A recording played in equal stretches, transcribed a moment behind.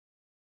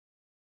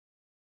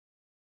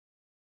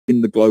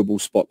in the global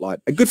spotlight.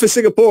 And good for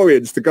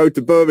Singaporeans to go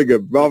to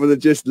Birmingham rather than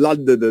just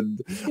London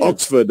and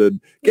Oxford,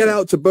 and get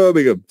out to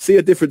Birmingham, see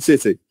a different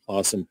city.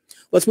 Awesome.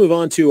 Let's move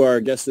on to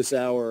our guest this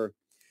hour.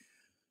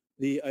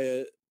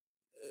 The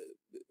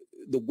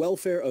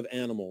welfare of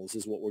animals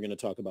is what we're going to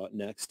talk about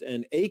next.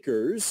 And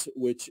Acres,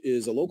 which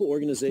is a local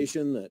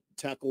organization that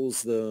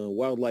tackles the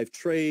wildlife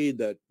trade,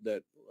 that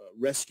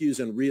rescues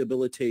and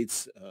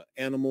rehabilitates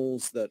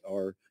animals that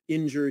are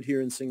injured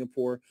here in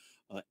Singapore,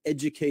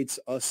 educates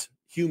us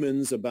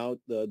humans about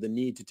the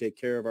need to take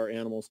care of our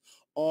animals,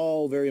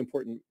 all very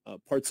important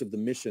parts of the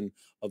mission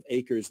of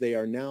Acres. They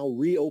are now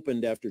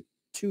reopened after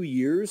 2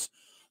 years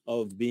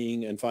of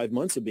being, and 5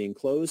 months of being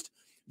closed.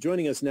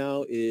 Joining us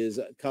now is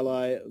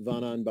Kalai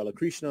Vanan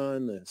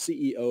Balakrishnan, the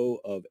CEO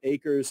of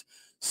Acres.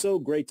 So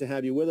great to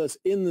have you with us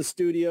in the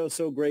studio.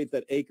 So great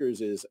that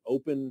Acres is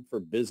open for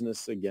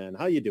business again.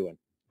 How you doing?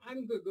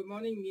 I'm good. Good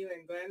morning, Neil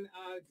and Glenn.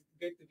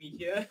 Great to be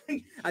here.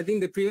 I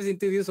think the previous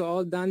interviews were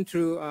all done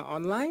through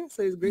online,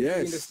 so it's great to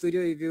be in the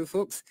studio with you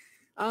folks.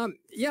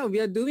 Yeah,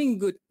 we are doing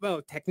good.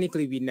 Well,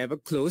 technically, we never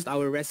closed.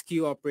 Our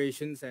rescue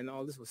operations and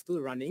all this was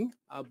still running.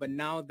 But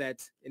now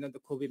that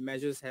the COVID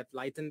measures have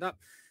lightened up,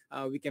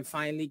 we can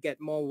finally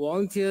get more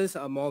volunteers,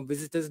 more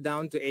visitors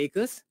down to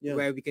Acres,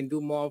 where we can do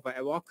more of our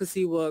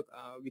advocacy work.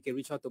 We can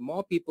reach out to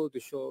more people to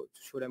show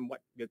them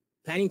what we're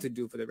planning to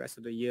do for the rest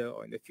of the year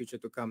or in the future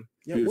to come.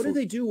 Yeah, what do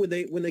they do when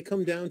they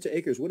come down to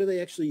Acres? What do they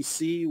actually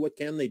see? What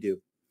can they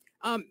do?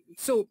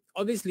 So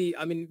obviously,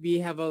 I mean, we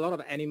have a lot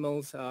of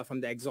animals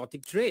from the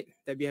exotic trade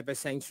that we have a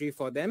sanctuary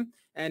for them.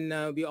 And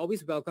we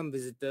always welcome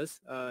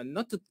visitors,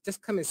 not to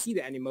just come and see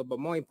the animal, but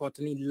more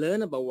importantly,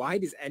 learn about why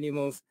these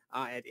animals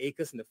are at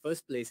Acres in the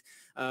first place.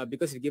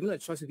 Because if given a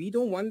choice, we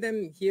don't want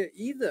them here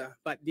either,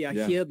 but they are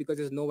here because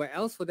there's nowhere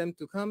else for them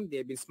to come.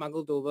 They've been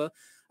smuggled over.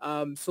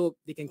 So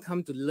they can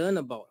come to learn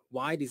about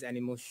why these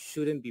animals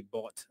shouldn't be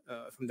bought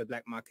from the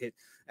black market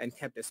and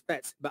kept as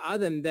pets. But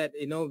other than that,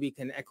 we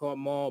can echo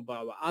more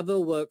about our other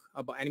work,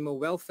 about animal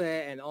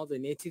welfare and all the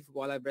native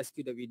wildlife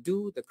rescue that we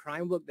do, the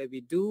crime work that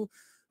we do.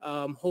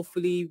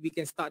 Hopefully we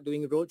can start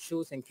doing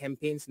roadshows and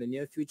campaigns in the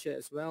near future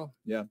as well.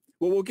 Yeah.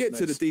 Well, we'll get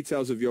to the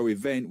details of your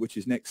event, which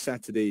is next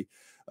Saturday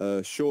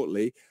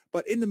shortly.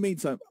 But in the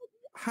meantime,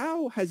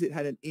 how has it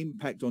had an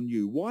impact on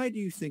you? Why do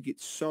you think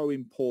it's so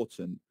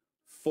important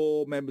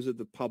for members of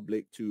the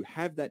public to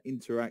have that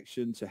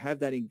interaction, to have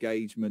that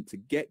engagement, to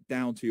get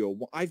down to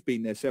I've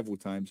been there several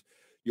times,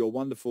 your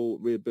wonderful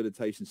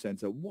rehabilitation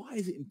centre. Why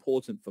is it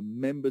important for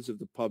members of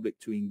the public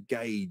to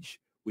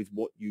engage with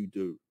what you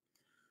do?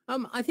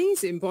 I think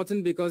it's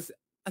important because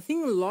I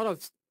think a lot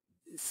of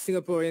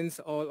Singaporeans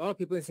or a lot of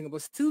people in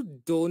Singapore still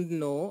don't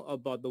know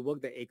about the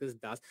work that Acres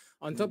does.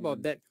 On top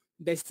of that,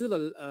 there's still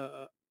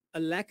a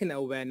lack in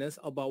awareness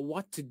about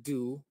what to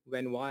do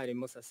when wild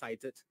animals are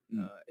sighted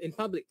in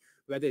public,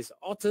 whether it's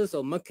otters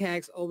or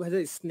macaques or whether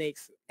it's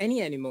snakes,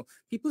 any animal.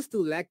 People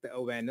still lack the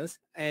awareness,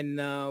 and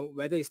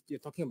whether you're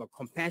talking about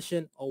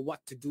compassion or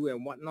what to do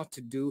and what not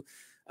to do,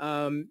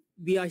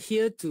 we are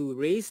here to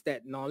raise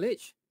that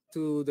knowledge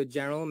to the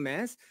general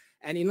mass.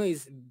 And,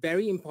 it's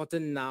very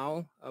important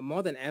now,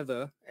 more than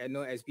ever,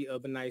 as we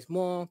urbanize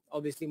more,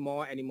 obviously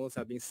more animals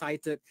are being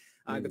sighted.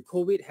 The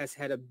COVID has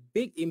had a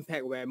big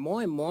impact where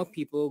more and more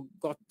people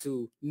got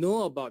to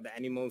know about the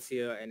animals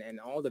here and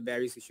all the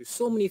various issues.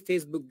 So many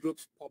Facebook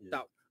groups popped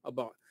out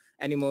about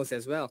animals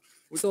as well.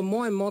 So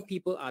more and more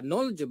people are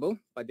knowledgeable,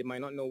 but they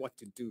might not know what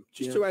to do.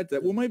 Just to add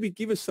that, well, maybe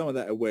give us some of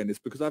that awareness,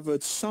 because I've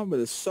heard so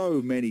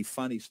many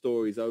funny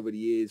stories over the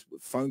years,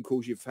 phone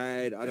calls you've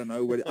had. I don't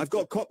know whether I've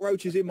got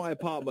cockroaches in my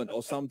apartment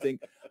or something.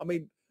 I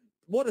mean,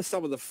 what are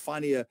some of the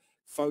funnier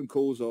phone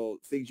calls or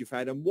things you've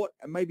had, and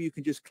maybe you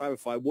can just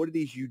clarify what it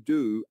is you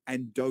do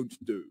and don't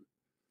do?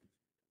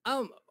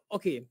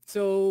 Okay,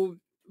 so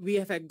we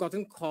have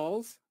gotten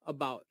calls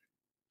about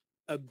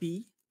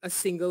a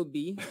single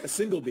bee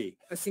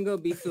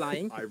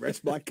flying. I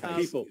rest my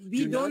case. People,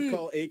 do not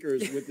call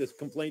Acres with this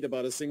complaint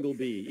about a single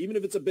bee, even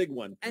if it's a big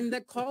one. And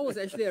that call was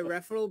actually a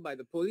referral by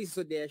the police,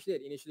 so they actually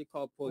had initially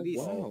called police.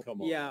 Oh, wow.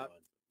 Come on. Yeah.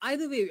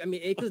 Either way, I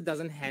mean, Acres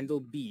doesn't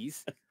handle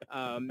bees,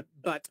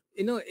 but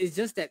it's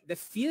just that the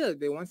fear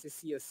they want to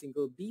see a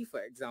single bee,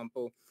 for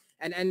example.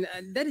 And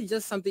that is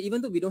just something,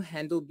 even though we don't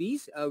handle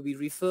bees, we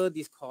refer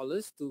these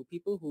callers to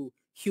people who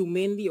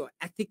humanely or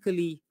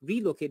ethically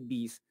relocate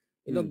bees.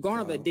 Gone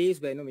are the days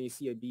where when you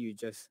see a bee, you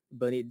just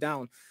burn it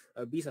down.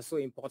 Bees are so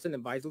important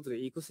and vital to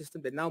the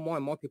ecosystem that now more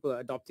and more people are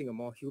adopting a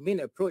more humane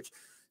approach.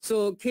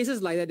 So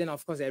cases like that, then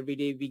of course every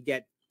day we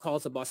get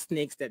calls about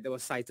snakes that were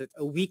sighted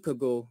a week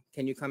ago.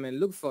 Can you come and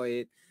look for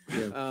it?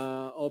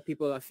 Or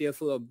people are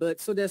fearful of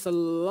birds. So there's a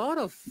lot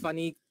of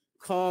funny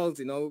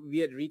calls,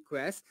 weird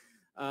requests.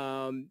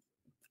 I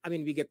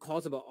mean, we get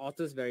calls about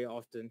otters very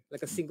often,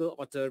 like a single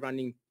otter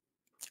running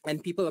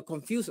and people are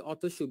confused.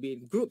 Otters should be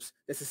in groups.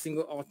 There's a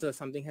single otter.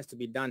 Something has to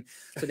be done.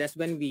 So that's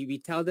when we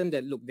tell them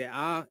that, look, there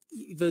are,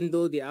 even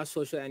though they are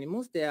social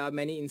animals, there are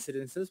many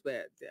incidences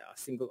where there are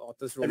single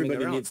otters roaming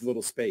Everybody around. needs a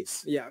little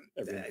space. Yeah,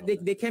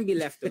 they can be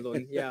left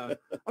alone. Yeah.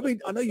 I mean,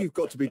 I know you've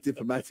got to be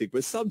diplomatic,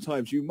 but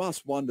sometimes you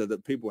must wonder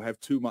that people have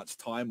too much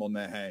time on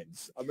their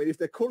hands. I mean, if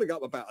they're calling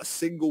up about a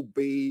single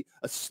bee,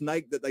 a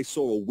snake that they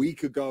saw a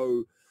week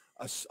ago,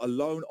 a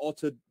lone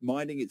otter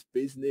minding its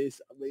business,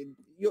 I mean,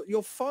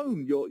 your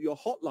phone, your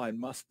hotline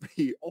must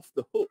be off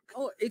the hook.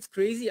 Oh, it's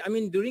crazy. I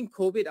mean, during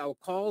COVID, our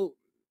call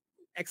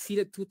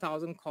exceeded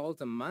 2,000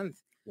 calls a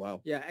month.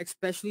 Wow. Yeah,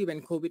 especially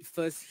when COVID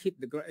first hit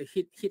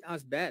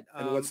us bad.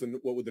 And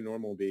what would the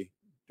normal be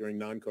during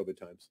non-COVID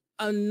times?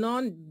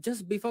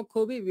 Just before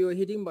COVID, we were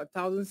hitting about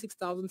 1,000,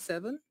 6,000,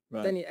 7.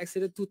 Right. Then it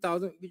exceeded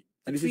 2,000.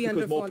 And is this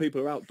because more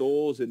people are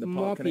outdoors in the park?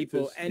 More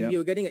people, connectors? and we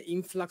were getting an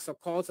influx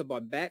of calls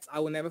about bats. I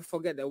will never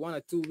forget that 1 or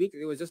 2 weeks,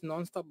 it was just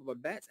non-stop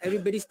about bats.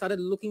 Everybody started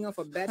looking out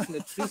for bats in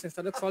the trees and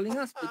started calling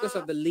us because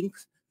of the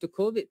links to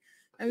COVID.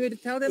 And we had to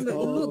tell them that,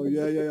 look,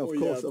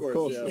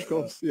 of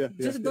course, yeah.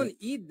 Just don't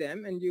eat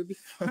them and you'll be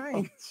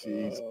fine.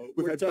 Jeez.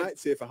 We've had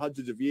bats here for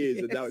hundreds of years,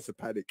 and now it's a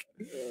panic.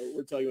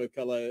 We're talking with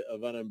Kalai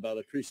Vanan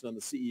Balakrishnan,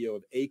 the CEO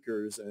of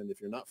Acres. And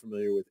if you're not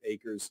familiar with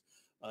Acres,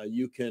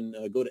 you can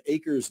go to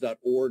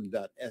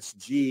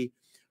acres.org.sg.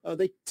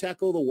 They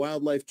tackle the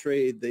wildlife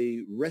trade.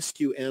 They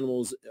rescue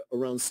animals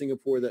around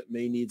Singapore that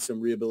may need some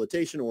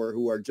rehabilitation or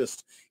who are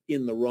just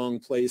in the wrong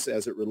place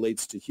as it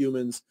relates to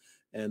humans.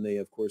 And they,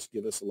 of course,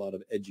 give us a lot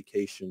of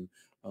education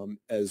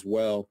as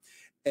well.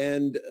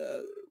 And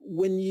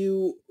when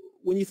you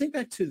think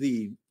back to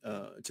the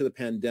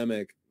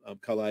pandemic,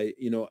 Kalai,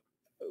 you know,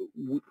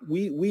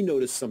 we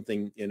noticed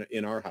something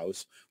in our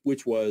house,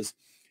 which was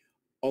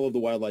all of the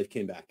wildlife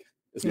came back.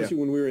 Especially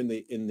when we were in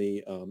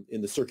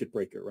the circuit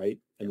breaker, right?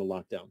 In the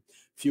lockdown,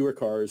 fewer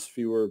cars,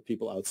 fewer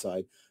people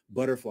outside.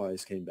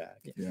 Butterflies came back.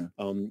 Yeah.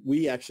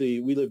 We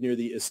live near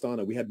the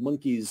Istana. We had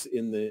monkeys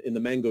in the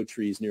mango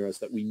trees near us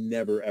that we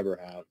never ever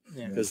have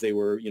because they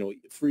were, you know,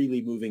 freely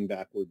moving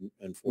backward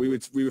and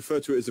forward. We refer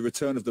to it as the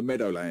return of the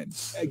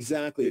Meadowlands.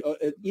 Exactly.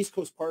 At East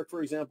Coast Park,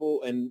 for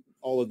example, and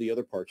all of the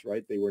other parks,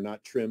 right? They were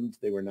not trimmed.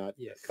 They were not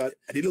cut.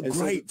 And it looked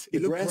great. So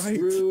the grass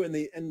grew, and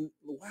the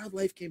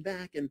wildlife came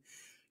back. And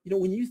you know,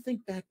 when you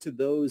think back to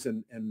those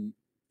and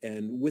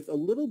with a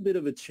little bit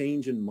of a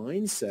change in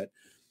mindset,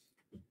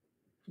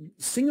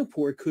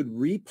 Singapore could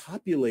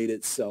repopulate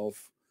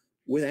itself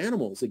with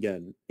animals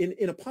again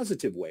in a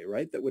positive way,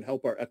 right? That would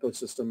help our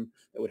ecosystem,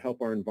 that would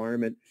help our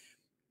environment.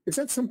 Is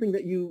that something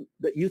that you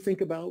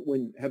think about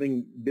when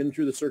having been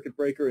through the circuit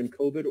breaker and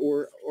COVID,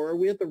 or are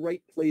we at the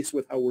right place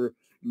with how we're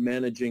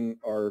managing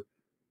our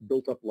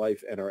built up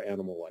life and our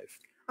animal life?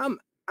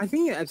 I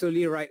think you're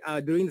absolutely right.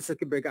 During the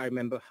circuit breaker, I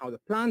remember how the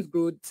plants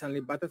grew.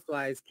 Suddenly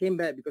butterflies came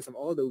back because of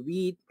all the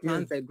weed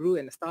plants that grew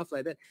and stuff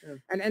like that. Yeah.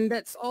 And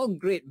that's all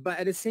great. But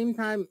at the same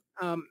time,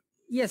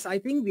 yes, I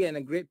think we are in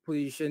a great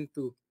position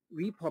to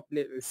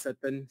repopulate with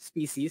certain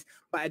species.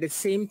 But at the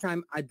same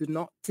time, I do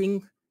not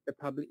think the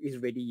public is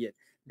ready yet.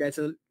 There's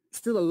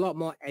still a lot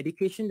more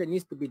education that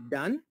needs to be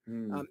done.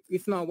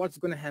 If not, what's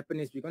going to happen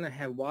is we're going to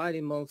have wild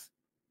animals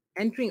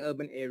entering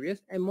urban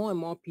areas and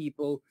more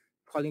people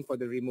calling for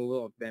the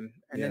removal of them,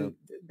 and then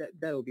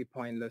that will be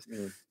pointless.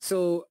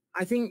 So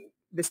I think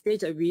the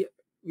stage that we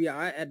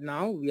are at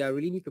now, we are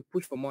really need to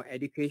push for more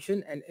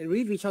education and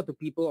really reach out to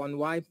people on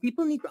why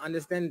people need to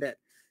understand that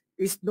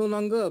it's no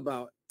longer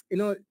about, you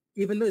know,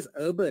 even though it's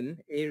urban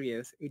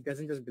areas, it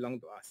doesn't just belong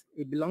to us.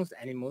 It belongs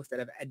to animals that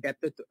have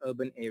adapted to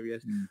urban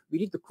areas. We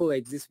need to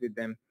coexist with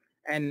them.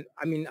 And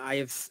I mean,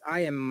 I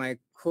am my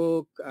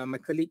colleague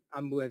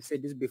Ambu have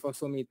said this before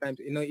so many times.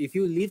 You know, if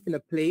you live in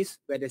a place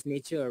where there's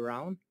nature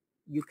around,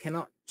 you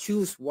cannot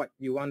choose what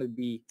you want to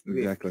be with.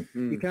 Exactly.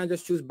 You cannot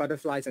just choose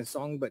butterflies and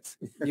songbirds.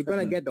 You're going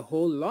to get the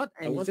whole lot,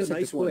 and you just have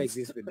to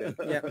coexist with them.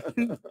 Yeah.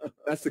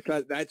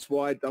 That's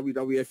why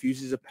WWF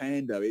uses a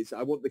panda.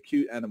 I want the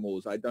cute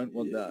animals. I don't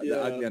want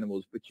the ugly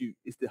animals. But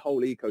it's the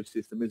whole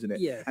ecosystem, isn't it?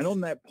 Yeah. And on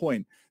that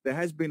point, there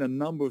has been a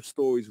number of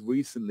stories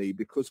recently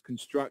because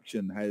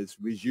construction has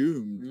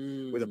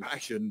resumed with a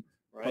passion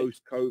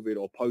post-COVID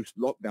or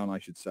post-lockdown, I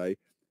should say.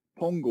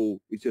 Pongal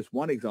is just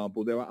one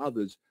example. There are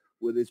others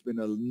where there's been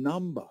a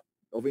number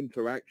of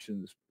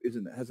interactions,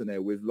 hasn't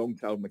there, with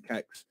long-tailed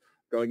macaques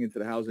going into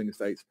the housing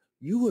estates.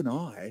 You and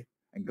I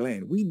and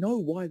Glenn, we know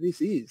why this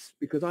is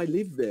because I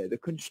live there. The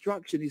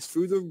construction is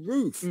through the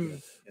roof.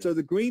 So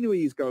the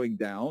greenery is going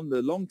down.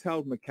 The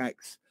long-tailed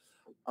macaques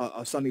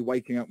are suddenly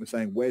waking up and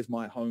saying, where's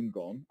my home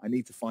gone? I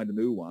need to find a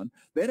new one.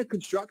 Then a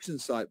construction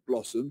site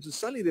blossoms and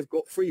suddenly they've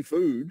got free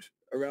food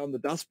around the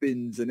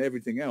dustbins and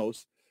everything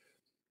else.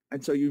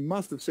 And so you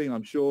must have seen,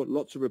 I'm sure,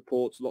 lots of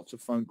reports, lots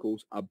of phone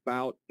calls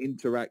about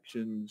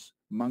interactions,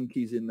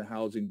 monkeys in the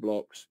housing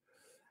blocks.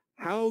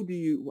 What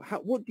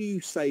do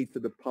you say to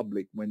the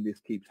public when this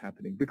keeps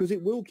happening? Because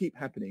it will keep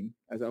happening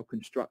as our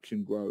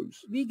construction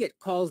grows. We get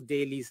calls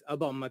daily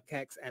about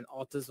macaques and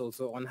otters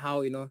also on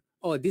how, you know,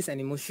 oh, these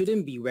animals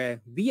shouldn't be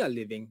where we are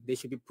living. They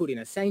should be put in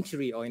a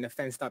sanctuary or in a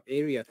fenced up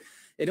area.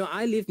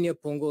 I live near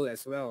Punggol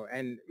as well.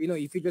 And,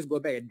 if you just go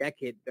back a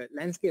decade, the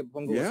landscape of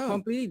Punggol was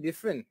completely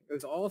different. It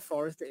was all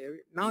forested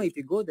area. Now, if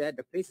you go there,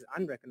 the place is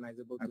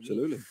unrecognizable to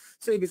Absolutely. me.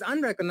 So if it's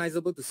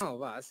unrecognizable to some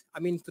of us,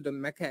 to the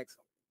macaques,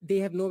 they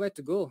have nowhere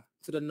to go.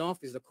 To the north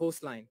is the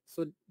coastline.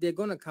 So they're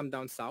going to come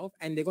down south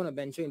and they're going to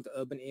venture into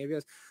urban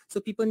areas. So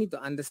people need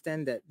to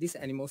understand that these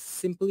animals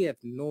simply have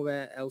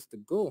nowhere else to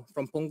go.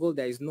 From Punggol,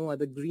 there is no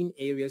other green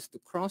areas to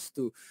cross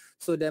to.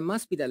 So there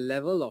must be that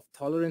level of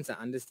tolerance and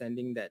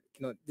understanding that,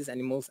 these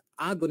animals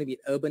are going to be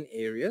urban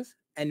areas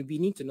and we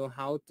need to know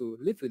how to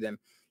live with them.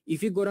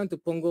 If you go down to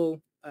Punggol,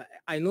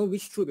 I know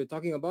which troop you're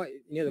talking about,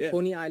 near the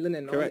Coney Island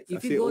and Correct. all.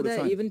 If you go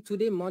there, even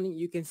today morning,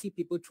 you can see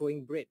people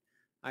throwing bread.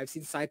 I've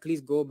seen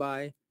cyclists go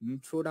by,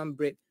 throw down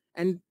bread.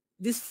 And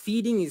this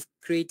feeding is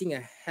creating a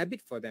habit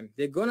for them.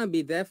 They're going to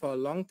be there for a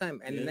long time.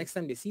 And the next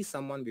time they see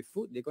someone with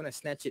food, they're going to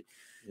snatch it.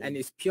 And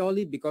it's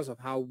purely because of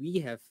how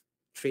we have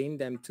trained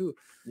them too.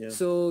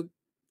 So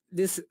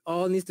this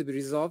all needs to be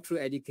resolved through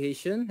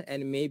education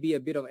and maybe a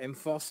bit of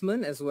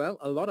enforcement as well.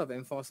 A lot of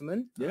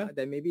enforcement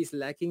that maybe is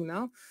lacking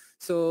now.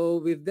 So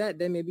with that,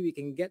 then maybe we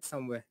can get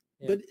somewhere.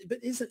 But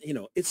isn't,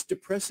 it's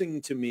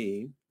depressing to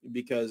me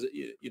because,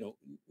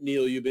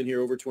 Neil, you've been here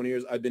over 20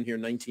 years. I've been here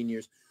 19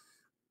 years.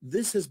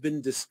 This has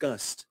been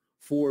discussed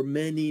for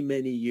many,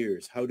 many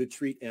years, how to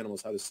treat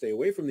animals, how to stay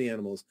away from the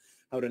animals,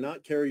 how to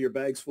not carry your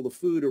bags full of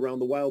food around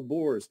the wild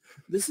boars.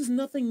 This is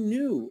nothing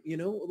new,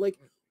 like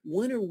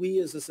when are we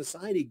as a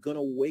society going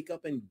to wake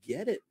up and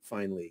get it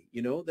finally?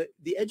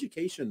 The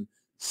education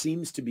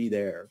seems to be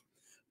there.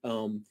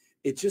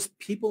 It's just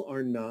people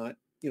are not,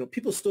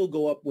 people still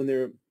go up when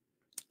they're,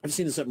 I've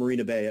seen this at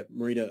Marina Bay,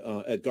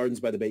 at Gardens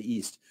by the Bay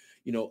East.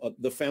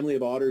 The family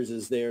of otters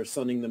is there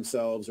sunning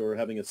themselves or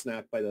having a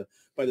snack by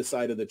the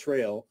side of the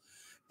trail.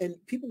 And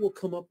people will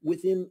come up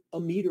within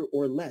a meter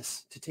or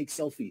less to take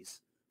selfies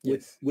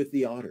with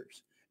the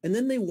otters. And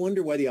then they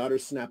wonder why the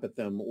otters snap at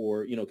them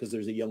or, because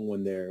there's a young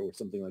one there or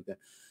something like that.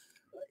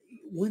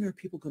 When are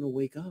people going to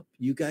wake up?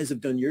 You guys have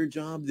done your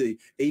job. The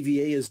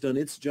AVA has done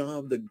its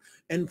job. The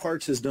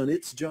NParks has done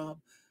its job.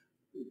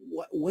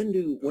 When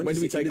do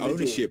we take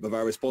ownership of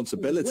our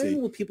responsibility?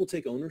 When will people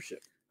take ownership?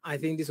 I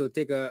think this will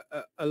take a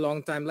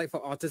long time. Like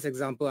for otters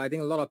example, I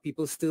think a lot of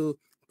people still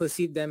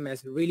perceive them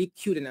as really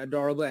cute and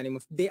adorable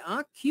animals. They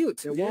are cute.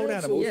 They're wild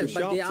animals. Yes,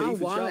 but they are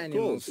wild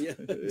animals. Yeah,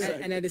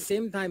 exactly. And at the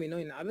same time,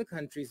 in other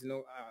countries,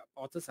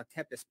 otters are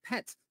kept as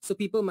pets. So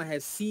people might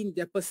have seen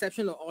their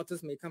perception of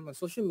otters may come on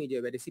social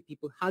media where they see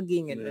people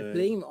hugging and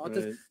playing with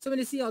otters. Right. So when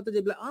they see otters,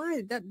 they'll be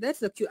like,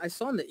 that's a cute. I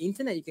saw on the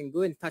internet, you can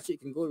go and touch it. You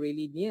can go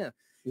really near.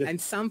 Yeah.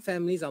 And some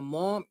families are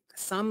more,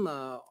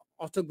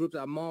 otter groups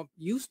are more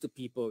used to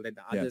people than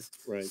the others.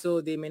 Right. So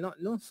they may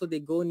not know. So they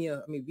go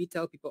near. We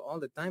tell people all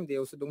the time. They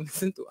also don't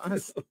listen to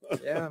us.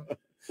 Yeah.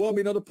 Well,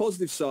 on the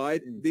positive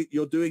side,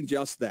 you're doing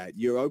just that.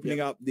 You're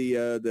opening up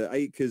the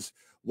Acres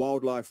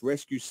Wildlife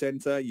Rescue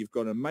Centre. You've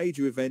got a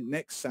major event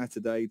next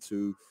Saturday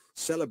to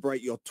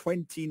celebrate your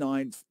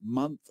 29th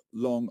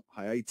month-long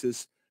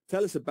hiatus.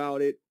 Tell us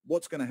about it,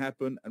 what's going to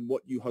happen, and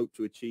what you hope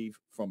to achieve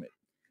from it.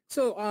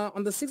 So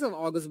on the 6th of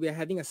August, we are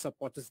having a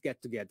supporters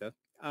get-together.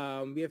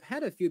 We have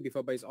had a few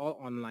before, but it's all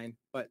online.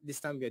 But this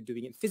time we are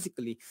doing it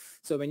physically.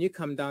 So when you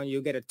come down,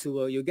 you get a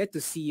tour. You get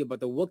to see about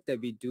the work that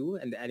we do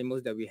and the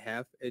animals that we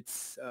have.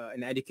 It's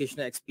an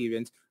educational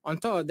experience. On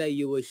top of that,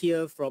 you will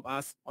hear from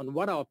us on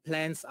what our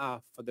plans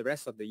are for the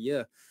rest of the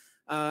year.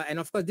 And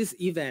of course, this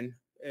event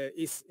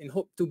is in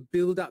hope to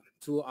build up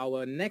to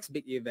our next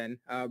big event,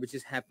 which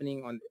is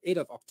happening on 8th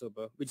of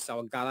October, which is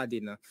our gala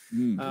dinner.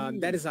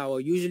 That is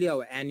usually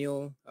our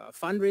annual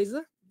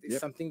fundraiser. It's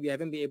something we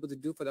haven't been able to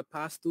do for the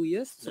past 2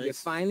 years. So we're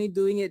finally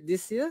doing it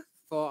this year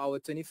for our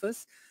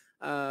 21st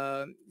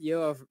year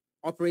of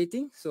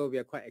operating. So we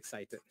are quite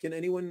excited. Can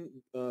anyone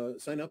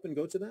sign up and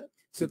go to that?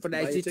 So for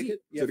the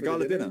ticket? To the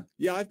gala dinner?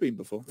 Yeah, I've been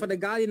before. For the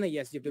gala dinner,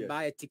 yes, you have to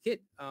buy a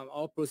ticket.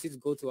 All proceeds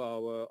go to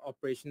our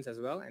operations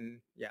as well. And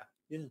Yeah.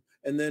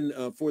 And then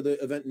for the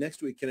event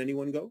next week, can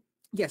anyone go?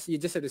 Yes, you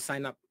just have to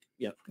sign up.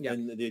 Yeah.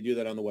 And they do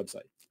that on the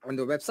website. On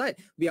the website.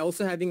 We are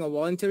also having a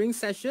volunteering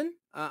session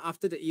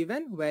after the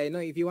event where,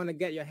 if you want to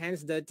get your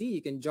hands dirty,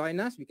 you can join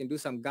us. We can do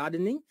some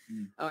gardening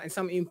and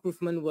some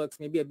improvement works,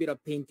 maybe a bit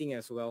of painting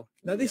as well.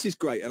 Now, this is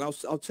great. And I'll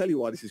tell you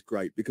why this is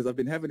great, because I've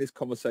been having this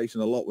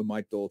conversation a lot with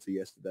my daughter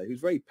yesterday,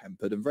 who's very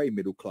pampered and very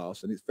middle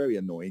class, and it's very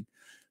annoying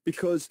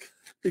because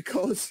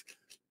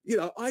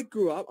I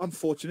grew up, I'm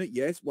fortunate,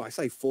 yes. Well, I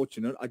say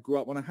fortunate. I grew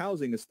up on a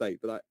housing estate,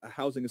 but a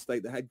housing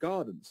estate that had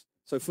gardens.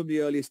 So from the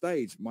earliest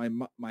age, my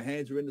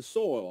hands were in the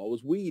soil. I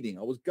was weeding.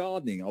 I was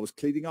gardening. I was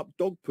cleaning up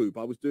dog poop.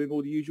 I was doing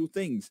all the usual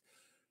things.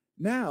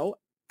 Now,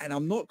 and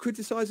I'm not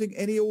criticizing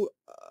any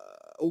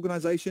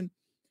organization,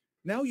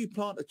 now you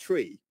plant a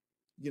tree.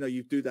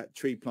 You do that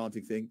tree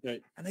planting thing,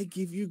 right, and they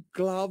give you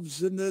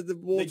gloves and the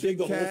watering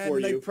can. For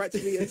you. They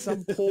practically, and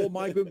some poor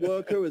migrant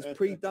worker has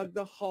pre-dug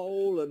the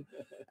hole, and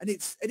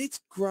it's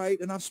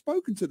great. And I've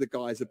spoken to the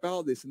guys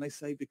about this, and they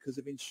say because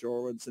of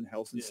insurance and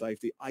health and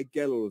safety, I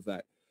get all of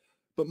that.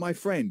 But my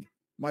friend,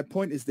 my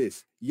point is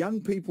this,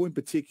 young people in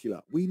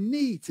particular, we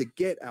need to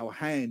get our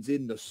hands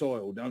in the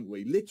soil, don't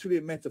we? Literally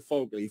and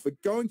metaphorically. If we're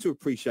going to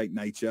appreciate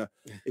nature,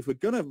 if we're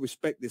going to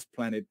respect this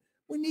planet,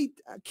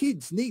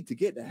 kids need to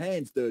get their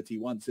hands dirty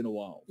once in a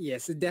while.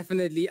 Yes,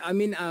 definitely. I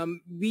mean,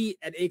 we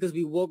at Acres,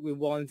 we work with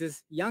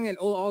volunteers, young and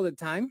old all the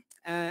time.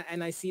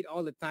 And I see it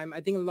all the time.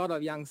 I think a lot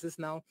of youngsters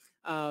now,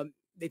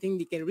 they think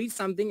they can read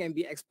something and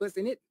be experts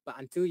in it. But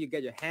until you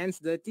get your hands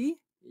dirty,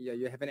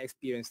 you haven't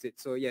experienced it.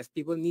 So yes,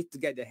 people need to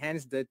get their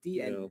hands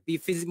dirty and be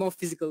more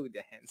physical with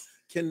their hands.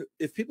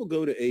 If people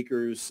go to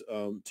Acres,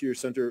 to your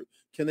center,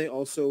 can they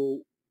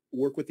also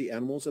work with the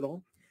animals at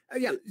all?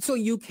 Yeah, so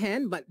you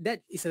can, but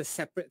that is a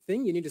separate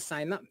thing. You need to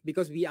sign up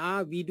because we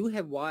do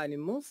have wild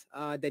animals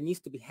that needs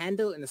to be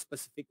handled in a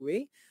specific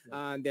way.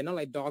 They're not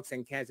like dogs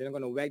and cats. They're not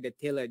going to wag their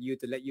tail at you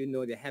to let you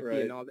know they're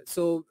happy and all that.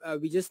 So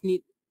we just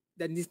need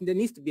there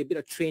needs to be a bit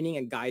of training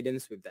and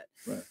guidance with that.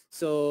 Right.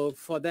 So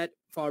for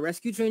our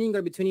rescue training, you got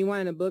to be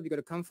 21 and above. You got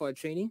to come for a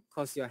training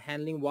because you're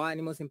handling wild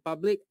animals in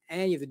public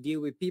and you have to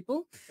deal with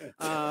people.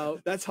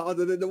 That's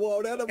harder than the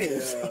wild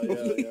animals.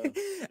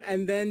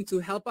 And then to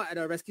help out at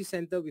our rescue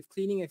center with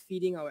cleaning and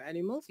feeding our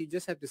animals, you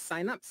just have to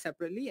sign up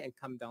separately and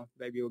come down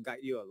where we will guide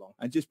you along.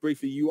 And just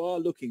briefly, you are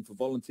looking for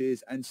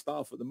volunteers and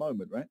staff at the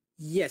moment, right?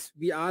 Yes,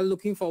 we are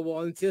looking for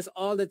volunteers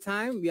all the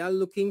time. We are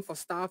looking for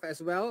staff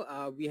as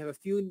well. We have a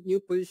few new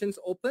positions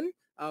open.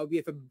 We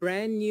have a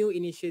brand new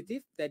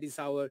initiative that is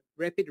our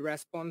rapid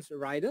response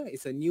rider.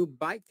 It's a new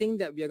bike thing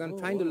that we are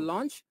trying to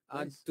launch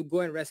to go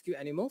and rescue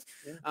animals.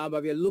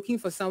 But we are looking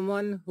for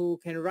someone who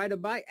can ride a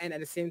bike and at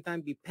the same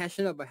time be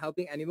passionate about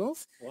helping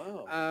animals.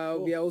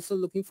 Wow. We are also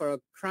looking for a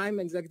crime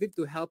executive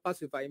to help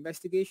us with our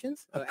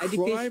investigations. A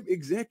crime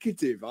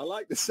executive. I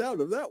like the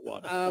sound of that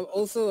one.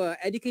 Also an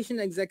education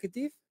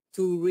executive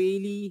to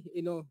really,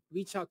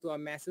 reach out to our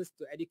masses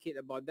to educate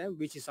about them,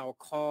 which is our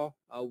core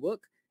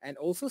work. And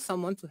also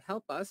someone to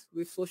help us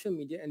with social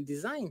media and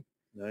design.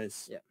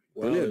 Nice. Yeah.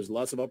 Well, there's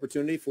lots of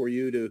opportunity for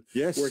you to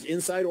work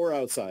inside or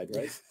outside,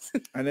 right?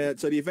 And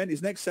so the event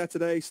is next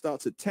Saturday,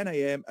 starts at 10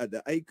 a.m. at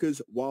the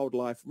Acres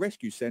Wildlife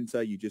Rescue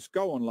Centre. You just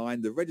go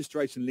online. The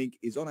registration link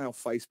is on our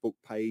Facebook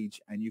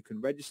page and you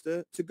can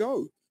register to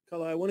go.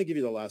 Kalai, I want to give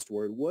you the last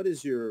word. What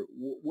is your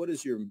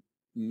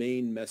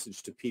main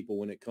message to people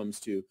when it comes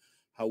to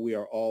how we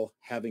are all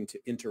having to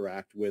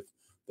interact with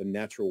the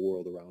natural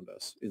world around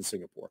us in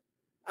Singapore?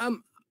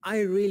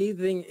 I really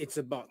think it's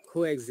about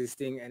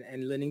coexisting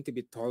and learning to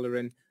be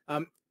tolerant.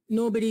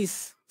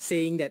 Nobody's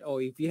saying that,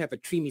 if you have a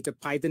 3-meter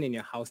python in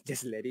your house,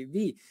 just let it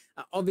be.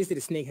 Obviously,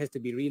 the snake has to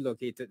be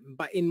relocated.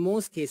 But in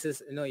most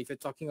cases, if you're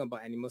talking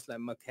about animals like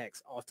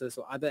macaques, otters,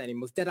 or other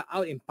animals that are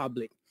out in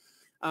public,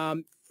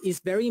 it's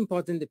very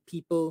important that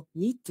people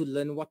need to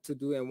learn what to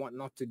do and what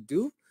not to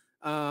do.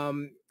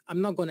 I'm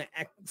not going to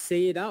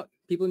say it out.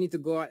 People need to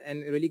go out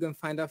and really go and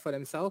find out for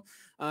themselves.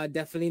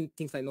 Definitely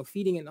things like no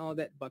feeding and all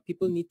that, but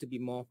people need to be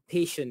more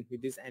patient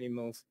with these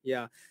animals.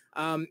 Yeah.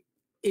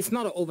 It's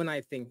not an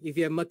overnight thing. If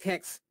you have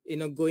macaques,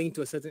 going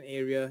to a certain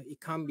area,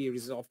 it can't be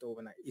resolved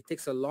overnight. It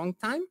takes a long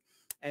time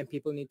and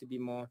people need to be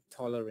more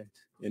tolerant.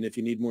 And if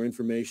you need more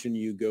information,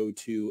 you go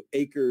to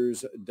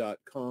acres.com.sg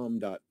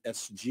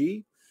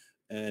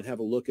and have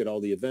a look at all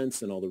the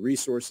events and all the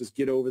resources.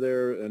 Get over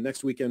there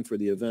next weekend for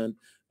the event,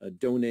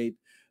 donate.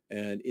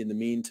 And in the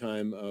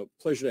meantime,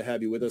 pleasure to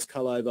have you with us.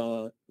 Kalai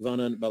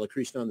Vanan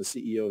Balakrishnan, the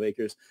CEO of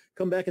Acres.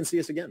 Come back and see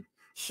us again.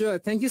 Sure.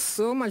 Thank you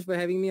so much for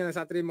having me on a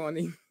Saturday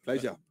morning.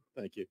 Pleasure.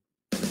 Thank you.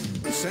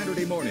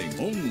 Saturday morning,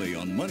 only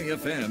on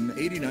MoneyFM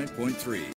 89.3.